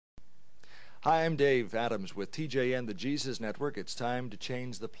Hi, I'm Dave Adams with TJN, the Jesus Network. It's time to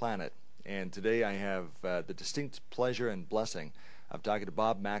change the planet. And today I have the distinct pleasure and blessing of talking to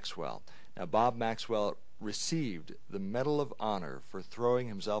Bob Maxwell. Now, Bob Maxwell received the Medal of Honor for throwing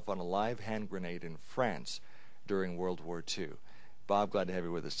himself on a live hand grenade in France during World War II. Bob, glad to have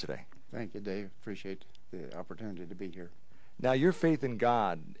you with us today. Thank you, Dave. Appreciate the opportunity to be here. Now, your faith in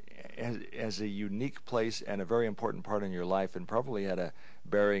God has a unique place and a very important part in your life, and probably had a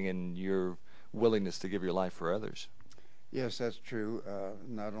bearing in your willingness to give your life for others. Yes, that's true.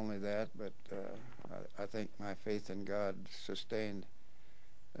 Not only that, but I think my faith in God sustained,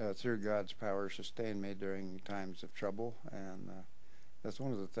 through God's power, sustained me during times of trouble, and that's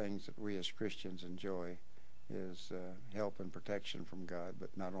one of the things that we as Christians enjoy, is help and protection from God,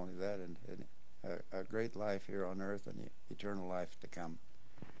 but not only that, and a great life here on earth and eternal life to come.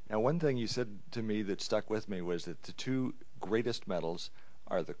 Now, one thing you said to me that stuck with me was that the two greatest medals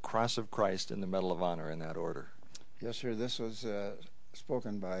are the Cross of Christ and the Medal of Honor, in that order. Yes, sir. This was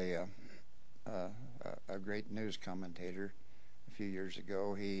spoken by a great news commentator a few years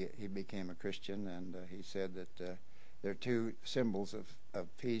ago. He became a Christian, and he said that there are two symbols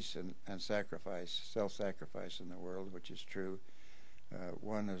of peace and sacrifice, self-sacrifice in the world, which is true.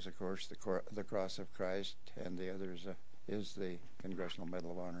 One is, of course, the Cross of Christ, and the other is the Congressional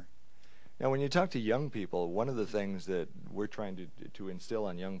Medal of Honor. Now, when you talk to young people, one of the things that we're trying to instill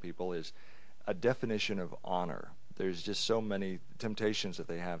on young people is a definition of honor. There's just so many temptations that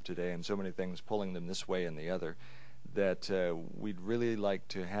they have today, and so many things pulling them this way and the other, that we'd really like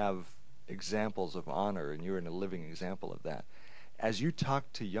to have examples of honor, and you're a living example of that. As you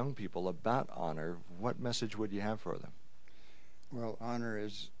talk to young people about honor, what message would you have for them? Well, honor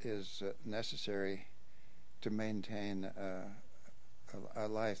is necessary to maintain a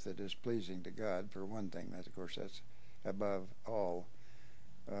life that is pleasing to God, for one thing. That, of course, that's above all.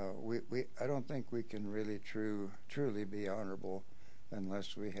 I don't think we can really truly be honorable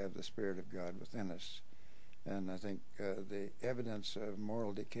unless we have the Spirit of God within us. And I think the evidence of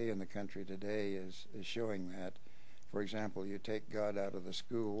moral decay in the country today is showing that. For example, you take God out of the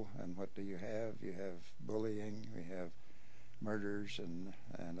school, and what do you have? You have bullying, we have murders,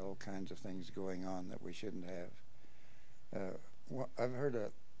 and all kinds of things going on that we shouldn't have. I've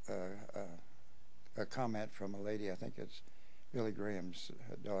heard a comment from a lady, I think it's Billy Graham's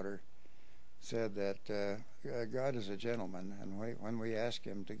daughter, said that God is a gentleman, and when we ask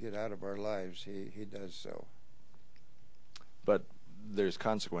him to get out of our lives, he does so. But there's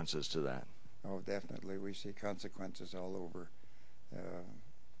consequences to that. Oh, definitely. We see consequences all over.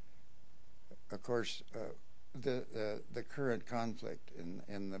 Of course, the current conflict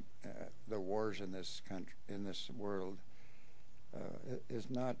in the wars in this country, in this world, is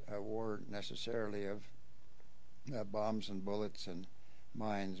not a war necessarily of bombs and bullets and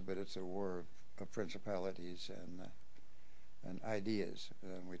mines, but it's a war of principalities and ideas.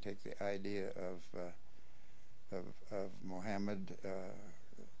 We take the idea of Muhammad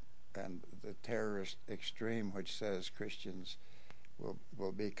and the terrorist extreme, which says Christians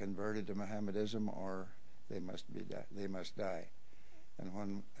will be converted to Mohammedanism, or they must die. And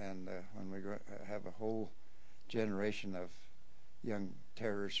when we have a whole generation of young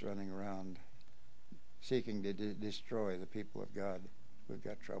terrorists running around seeking to destroy the people of God, we've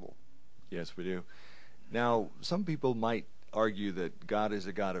got trouble. Yes, we do. Now, some people might argue that God is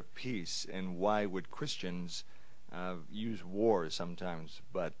a God of peace, and why would Christians use war sometimes?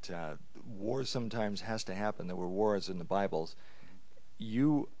 But war sometimes has to happen. There were wars in the Bibles.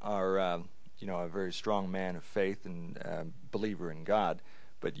 You are, a very strong man of faith and believer in God,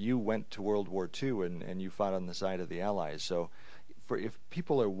 but you went to World War II and you fought on the side of the Allies. So if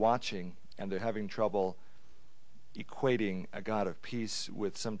people are watching and they're having trouble equating a God of peace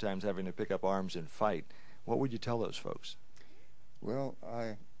with sometimes having to pick up arms and fight, what would you tell those folks? Well,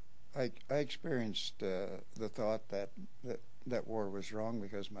 I experienced the thought that war was wrong,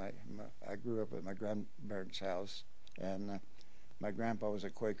 because I grew up at my grandparents' house, and my grandpa was a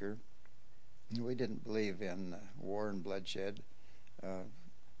Quaker. We didn't believe in war and bloodshed, but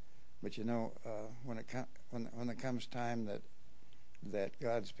when it comes time that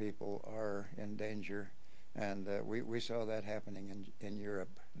God's people are in danger, and we saw that happening in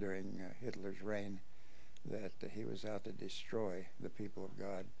Europe during Hitler's reign, that he was out to destroy the people of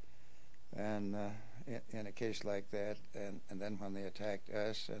God. And in a case like that, and then when they attacked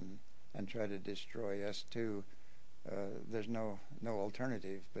us and tried to destroy us too, there's no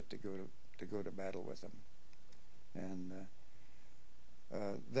alternative but to go to battle with them. And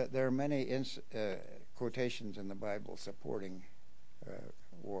there are many quotations in the Bible supporting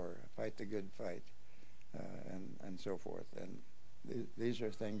war, fight the good fight, and so forth. And these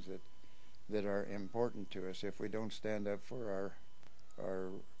are things that are important to us. If we don't stand up for our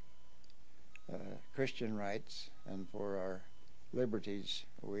Christian rights and for our liberties,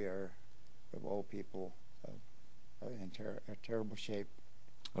 we are, of all people, in a terrible shape.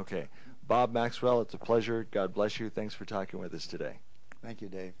 Okay. Bob Maxwell, it's a pleasure. God bless you. Thanks for talking with us today. Thank you,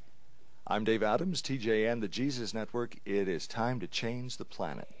 Dave. I'm Dave Adams, TJN, the Jesus Network. It is time to change the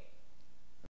planet.